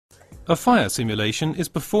A fire simulation is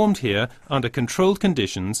performed here under controlled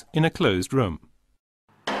conditions in a closed room.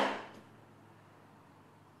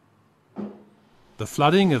 The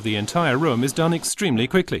flooding of the entire room is done extremely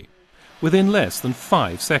quickly, within less than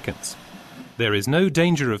 5 seconds. There is no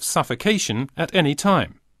danger of suffocation at any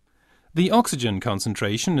time. The oxygen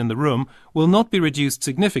concentration in the room will not be reduced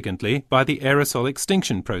significantly by the aerosol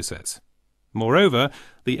extinction process. Moreover,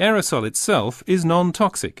 the aerosol itself is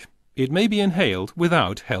non-toxic. It may be inhaled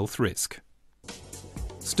without health risk.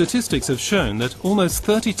 Statistics have shown that almost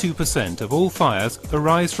 32% of all fires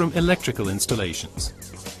arise from electrical installations.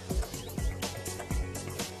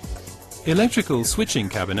 Electrical switching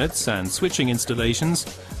cabinets and switching installations,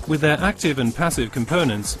 with their active and passive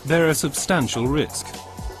components, bear a substantial risk.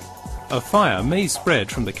 A fire may spread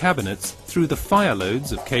from the cabinets through the fire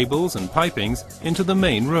loads of cables and pipings into the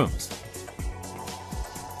main rooms.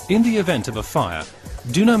 In the event of a fire,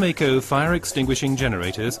 Dynameco fire extinguishing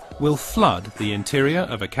generators will flood the interior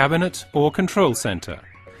of a cabinet or control center,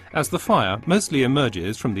 as the fire mostly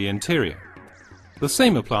emerges from the interior. The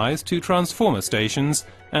same applies to transformer stations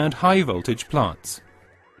and high-voltage plants.